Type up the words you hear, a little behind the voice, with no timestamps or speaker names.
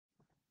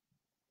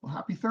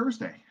Happy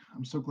Thursday.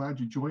 I'm so glad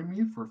you joined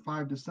me for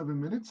 5 to 7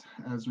 minutes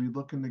as we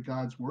look into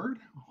God's Word.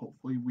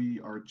 Hopefully, we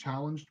are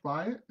challenged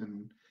by it,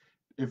 and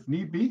if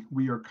need be,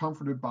 we are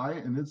comforted by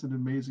it. And isn't it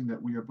amazing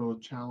that we are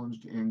both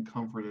challenged and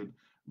comforted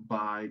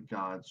by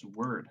God's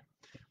Word?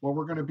 Well,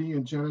 we're going to be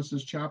in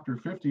Genesis chapter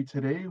 50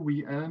 today.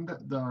 We end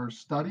our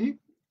study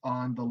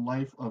on the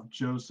life of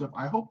Joseph.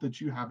 I hope that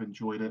you have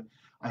enjoyed it.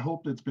 I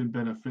hope it's been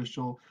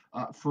beneficial.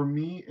 For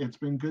me, it's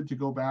been good to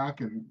go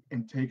back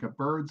and take a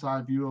bird's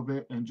eye view of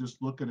it and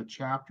just look at a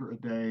chapter a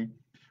day,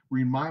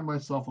 remind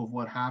myself of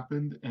what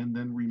happened, and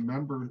then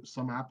remember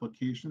some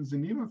applications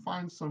and even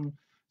find some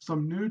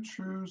new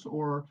truths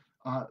or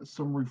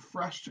some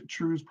refreshed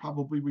truths,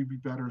 probably would be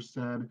better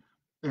said,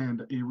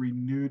 and a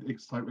renewed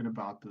excitement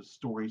about this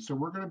story. So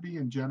we're going to be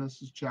in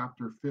Genesis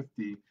chapter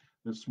 50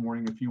 this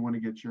morning if you want to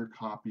get your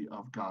copy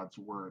of God's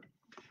Word.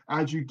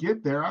 As you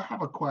get there, I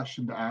have a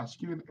question to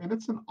ask you, and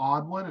it's an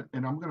odd one,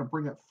 and I'm going to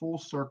bring it full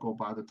circle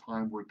by the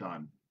time we're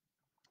done.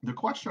 The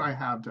question I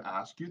have to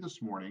ask you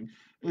this morning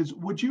is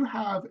would you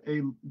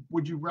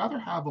rather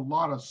have a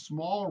lot of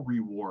small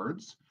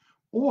rewards,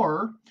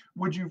 or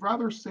would you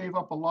rather save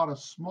up a lot of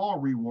small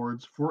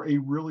rewards for a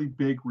really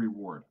big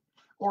reward?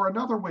 Or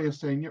another way of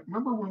saying it,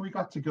 remember when we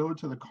got to go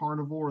to the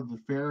carnival or the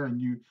fair and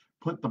you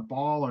put the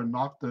ball or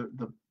knocked the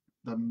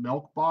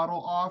milk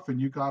bottle off and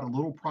you got a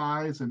little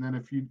prize, and then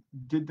if you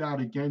did that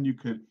again you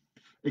could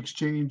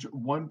exchange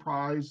one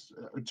prize,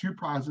 two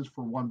prizes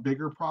for one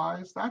bigger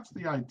prize. That's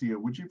the idea.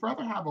 Would you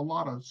rather have a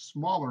lot of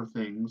smaller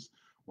things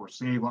or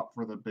save up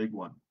for the big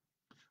one?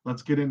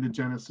 Let's get into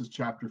Genesis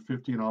chapter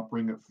 50 and I'll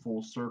bring it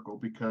full circle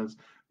because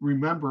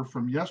remember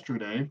from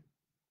yesterday,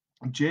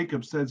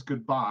 Jacob says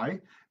goodbye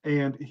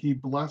and he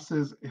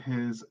blesses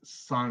his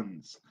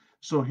sons.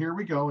 So here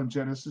we go in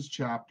Genesis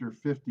chapter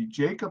 50.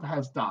 Jacob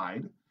has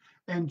died,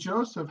 and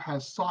Joseph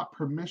has sought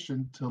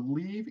permission to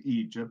leave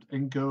Egypt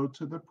and go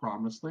to the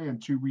promised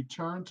land, to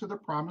return to the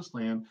promised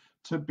land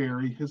to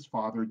bury his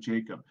father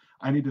Jacob.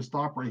 I need to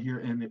stop right here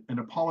and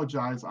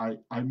apologize. I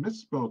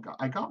misspoke.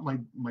 I got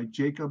my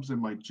Jacobs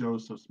and my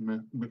Josephs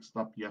mixed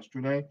up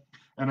yesterday,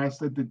 and I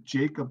said that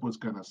Jacob was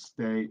going to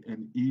stay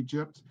in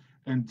Egypt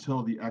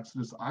until the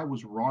Exodus. I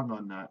was wrong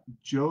on that.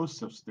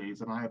 Joseph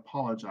stays, and I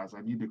apologize.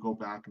 I need to go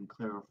back and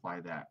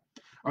clarify that.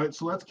 All right,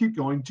 so let's keep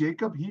going.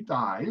 Jacob, he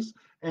dies,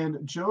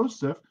 and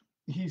Joseph,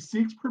 he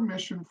seeks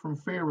permission from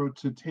Pharaoh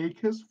to take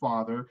his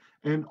father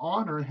and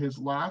honor his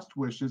last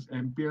wishes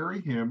and bury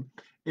him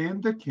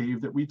in the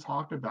cave that we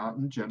talked about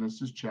in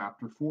Genesis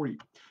chapter 40.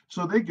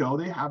 So they go,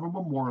 they have a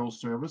memorial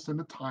service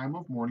and a time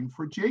of mourning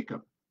for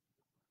Jacob.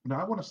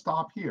 Now I want to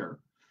stop here.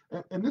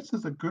 And this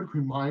is a good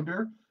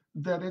reminder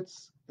that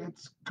it's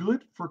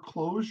good for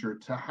closure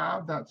to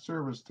have that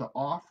service to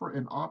offer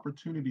an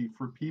opportunity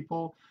for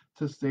people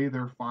to say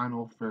their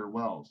final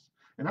farewells.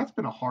 And that's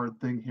been a hard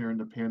thing here in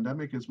the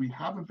pandemic is we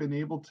haven't been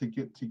able to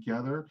get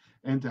together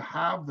and to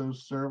have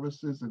those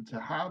services and to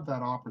have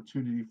that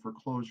opportunity for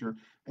closure,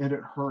 and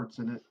it hurts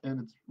and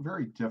it's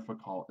very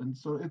difficult. And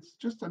so it's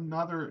just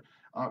another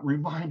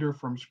reminder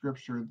from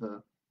scripture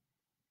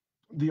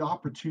the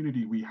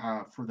opportunity we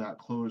have for that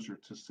closure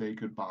to say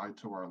goodbye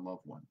to our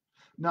loved one.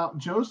 Now,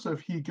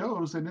 Joseph, he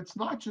goes, and it's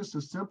not just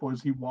as simple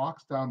as he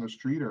walks down the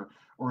street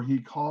or he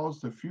calls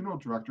the funeral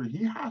director.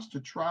 He has to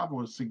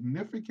travel a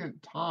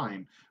significant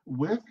time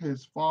with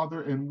his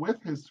father and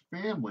with his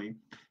family,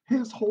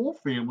 his whole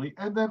family.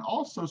 And then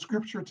also,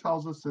 scripture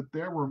tells us that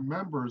there were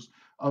members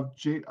of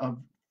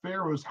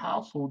Pharaoh's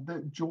household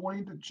that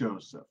joined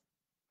Joseph.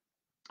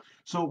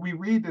 So we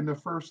read in the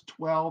first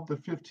 12 to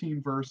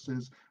 15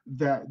 verses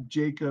that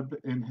Jacob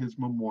in his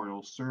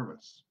memorial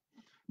service.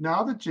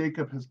 Now that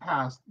Jacob has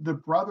passed, the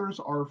brothers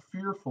are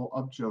fearful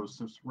of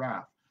Joseph's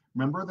wrath.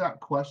 Remember that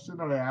question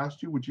that I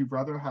asked you? Would you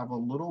rather have a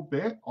little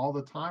bit all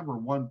the time or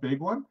one big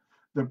one?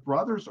 The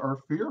brothers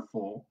are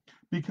fearful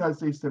because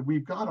they said,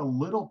 we've got a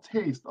little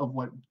taste of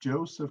what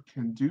Joseph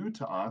can do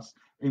to us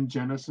in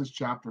Genesis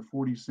chapter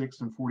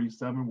 46 and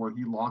 47, where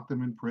he locked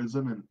them in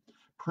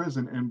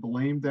prison and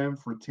blamed them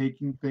for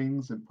taking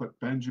things and put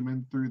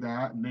Benjamin through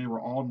that, and they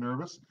were all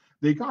nervous.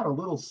 They got a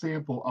little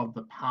sample of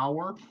the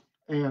power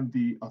and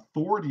the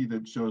authority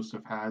that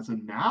Joseph has,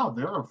 and now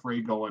they're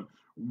afraid, going,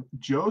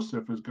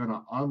 Joseph is going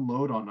to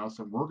unload on us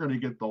and we're going to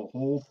get the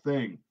whole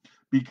thing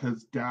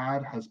because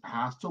dad has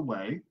passed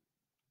away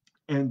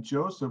and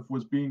Joseph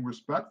was being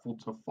respectful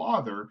to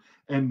father,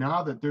 and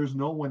now that there's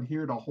no one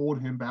here to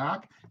hold him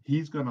back,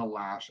 he's going to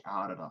lash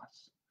out at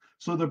us.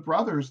 So the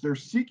brothers, they're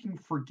seeking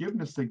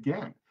forgiveness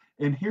again.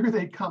 And here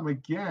they come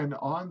again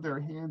on their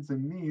hands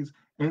and knees,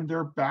 and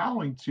they're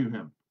bowing to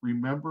him.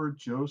 Remember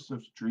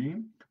Joseph's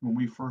dream when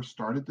we first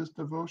started this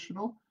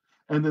devotional?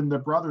 And then the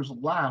brothers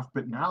laugh,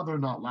 but now they're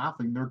not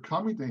laughing. They're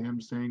coming to him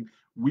saying,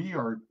 we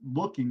are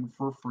looking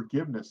for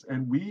forgiveness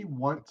and we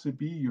want to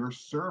be your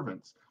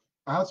servants,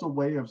 as a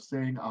way of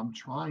saying, I'm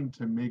trying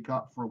to make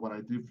up for what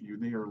I did for you.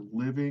 They are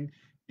living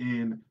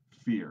in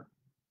fear.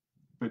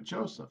 But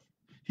Joseph,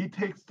 he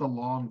takes the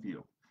long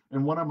view.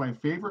 And one of my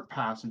favorite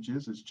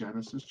passages is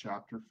Genesis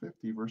chapter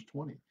 50, verse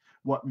 20.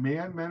 What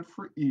man meant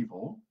for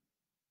evil,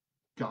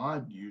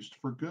 God used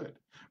for good.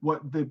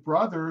 What the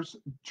brothers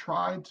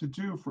tried to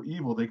do for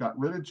evil, they got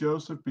rid of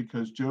Joseph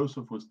because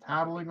Joseph was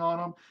tattling on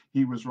them.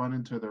 He was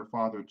running to their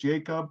father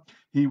Jacob.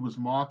 He was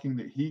mocking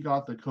that he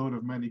got the coat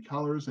of many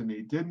colors and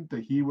they didn't,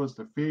 that he was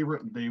the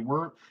favorite and they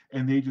weren't.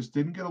 And they just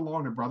didn't get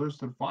along. The brothers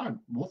said, fine,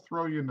 we'll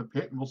throw you in the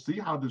pit and we'll see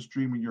how this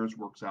dream of yours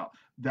works out.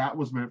 That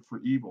was meant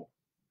for evil.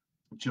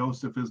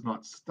 Joseph is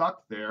not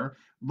stuck there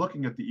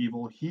looking at the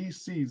evil. He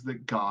sees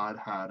that God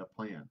had a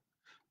plan.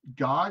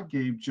 God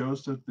gave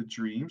Joseph the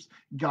dreams.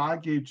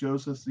 God gave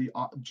Joseph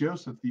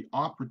the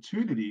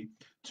opportunity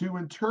to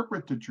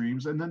interpret the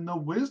dreams and then the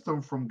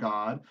wisdom from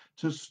God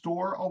to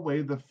store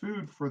away the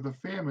food for the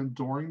famine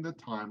during the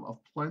time of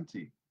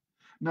plenty.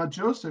 Now,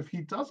 Joseph,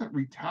 he doesn't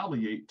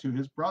retaliate to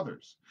his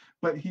brothers,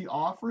 but he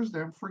offers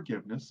them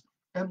forgiveness.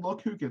 And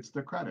look who gets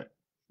the credit.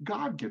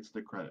 God gets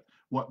the credit.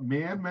 What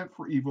man meant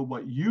for evil,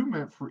 what you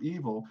meant for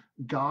evil,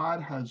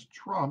 God has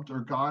trumped or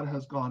God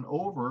has gone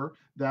over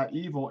that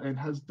evil and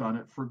has done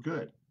it for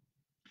good.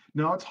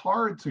 Now, it's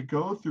hard to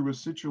go through a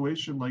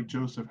situation like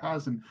Joseph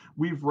has, and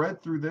we've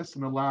read through this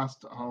in the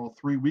last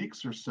 3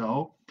 weeks or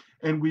so,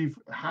 and we've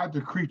had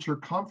the creature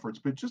comforts.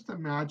 But just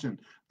imagine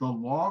the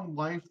long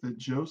life that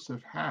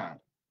Joseph had,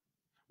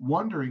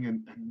 wondering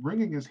and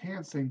wringing his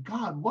hands, saying,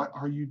 God, what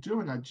are you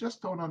doing? I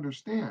just don't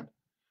understand.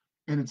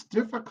 And it's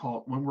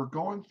difficult when we're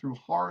going through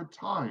hard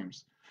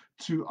times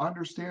to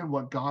understand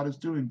what God is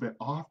doing. But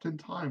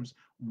oftentimes,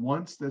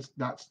 once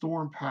that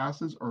storm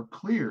passes or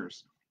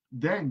clears,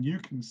 then you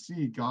can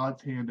see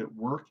God's hand at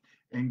work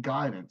and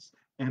guidance.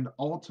 And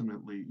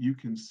ultimately, you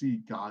can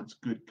see God's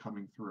good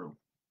coming through.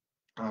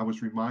 I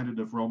was reminded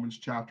of Romans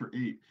chapter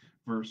 8,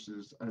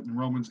 verses in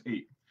Romans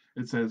 8.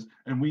 It says,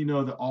 and we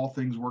know that all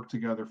things work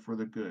together for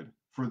the good,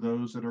 for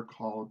those that are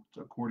called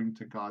according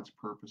to God's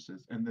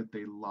purposes, and that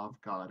they love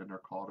God and are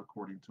called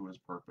according to his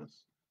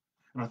purpose.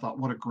 And I thought,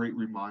 what a great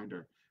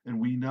reminder. And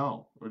we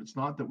know, or it's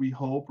not that we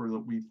hope or that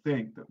we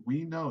think, that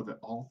we know that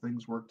all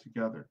things work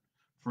together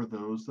for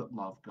those that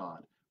love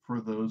God, for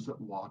those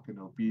that walk in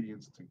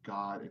obedience to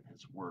God and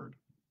his word.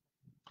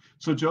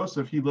 So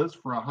Joseph, he lives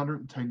for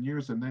 110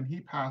 years and then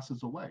he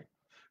passes away.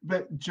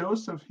 But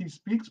Joseph, he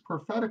speaks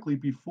prophetically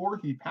before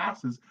he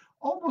passes,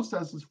 almost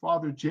as his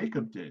father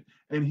Jacob did.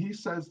 And he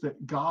says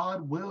that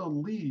God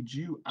will lead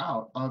you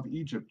out of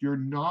Egypt. You're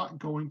not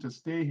going to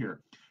stay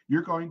here.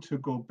 You're going to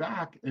go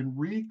back and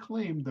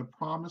reclaim the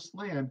promised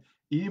land,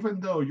 even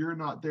though you're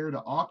not there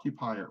to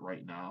occupy it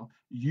right now.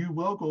 You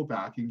will go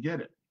back and get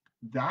it.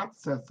 That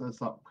sets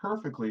us up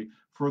perfectly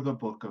for the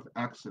book of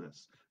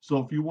Exodus. So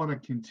if you want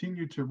to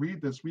continue to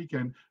read this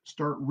weekend,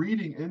 start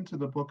reading into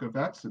the book of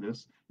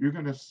Exodus. You're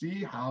going to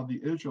see how the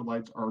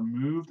Israelites are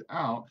moved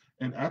out,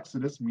 and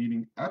Exodus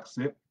meaning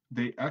exit.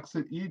 They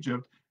exit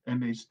Egypt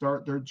and they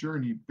start their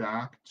journey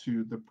back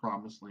to the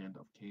promised land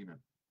of Canaan.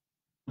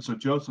 So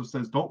Joseph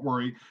says, don't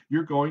worry,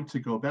 you're going to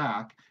go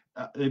back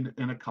in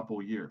a couple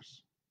of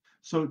years.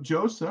 So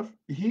Joseph,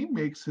 he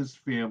makes his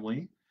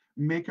family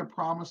make a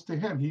promise to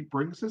him. He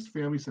brings his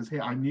family, says, hey,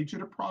 I need you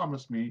to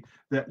promise me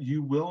that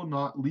you will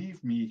not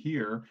leave me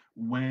here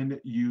when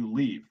you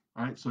leave.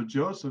 All right. So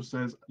Joseph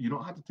says, you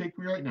don't have to take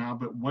me right now,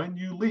 but when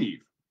you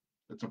leave,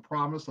 it's a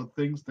promise of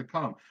things to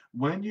come.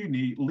 When you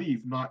need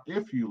leave, not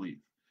if you leave,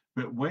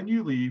 but when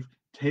you leave,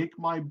 take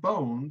my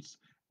bones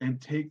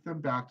and take them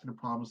back to the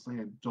promised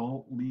land.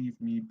 Don't leave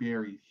me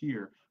buried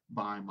here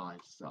by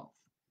myself.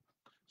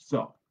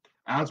 So,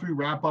 as we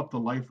wrap up the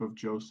life of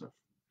Joseph,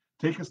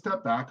 take a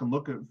step back and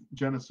look at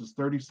Genesis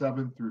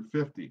 37 through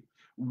 50.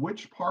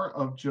 Which part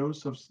of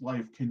Joseph's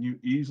life can you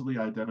easily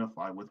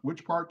identify with?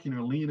 Which part can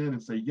you lean in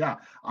and say, yeah,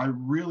 I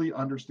really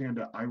understand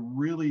it. I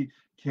really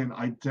can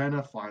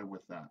identify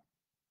with that?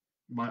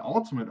 My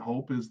ultimate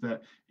hope is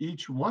that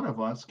each one of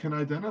us can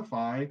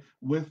identify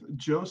with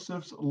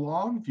Joseph's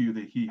long view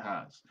that he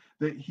has,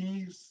 that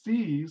he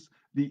sees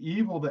the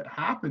evil that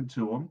happened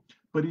to him,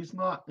 but he's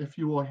not, if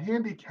you will,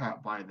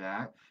 handicapped by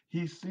that.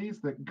 He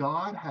sees that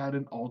God had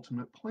an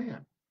ultimate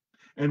plan.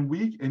 And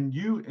we and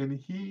you and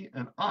he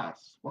and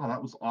us, wow,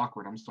 that was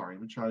awkward. I'm sorry.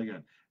 Let me try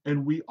again.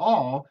 And we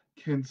all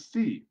can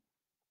see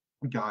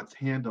God's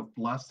hand of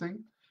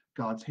blessing,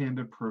 God's hand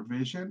of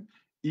provision,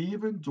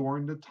 even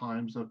during the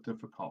times of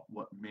difficult.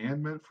 What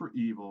man meant for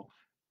evil,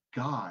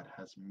 God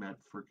has meant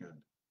for good.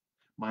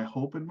 My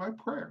hope and my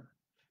prayer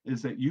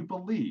is that you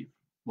believe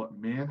what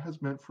man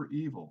has meant for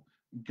evil,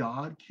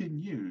 God can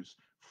use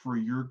for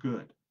your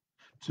good,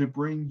 to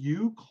bring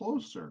you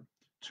closer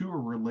to a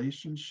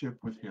relationship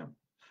with him,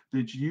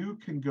 that you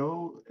can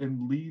go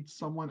and lead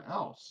someone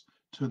else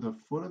to the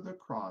foot of the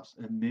cross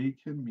and they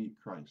can meet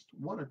Christ.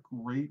 What a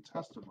great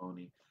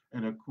testimony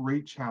and a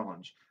great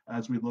challenge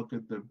as we look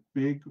at the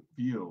big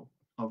view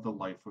of the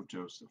life of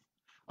Joseph.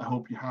 I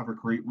hope you have a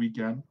great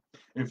weekend.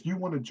 If you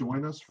want to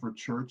join us for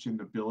church in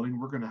the building,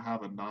 we're going to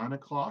have a 9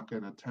 o'clock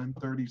and a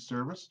 10:30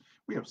 service.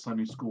 We have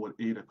Sunday school at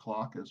 8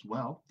 o'clock as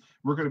well.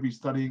 We're going to be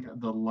studying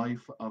the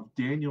life of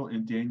Daniel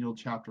in Daniel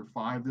chapter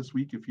 5 this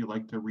week if you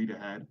like to read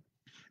ahead.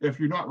 If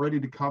you're not ready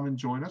to come and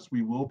join us,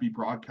 we will be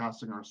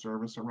broadcasting our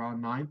service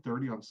around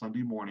 9:30 on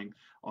Sunday morning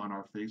on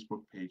our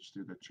Facebook page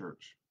through the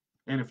church.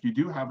 And if you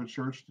do have a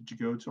church that you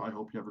go to, I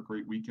hope you have a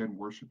great weekend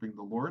worshiping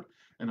the Lord.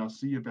 And I'll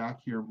see you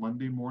back here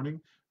Monday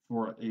morning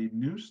for a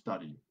new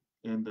study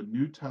in the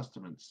New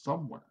Testament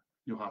somewhere.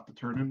 You'll have to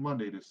turn in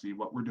Monday to see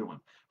what we're doing.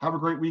 Have a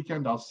great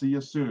weekend. I'll see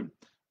you soon.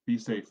 Be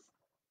safe.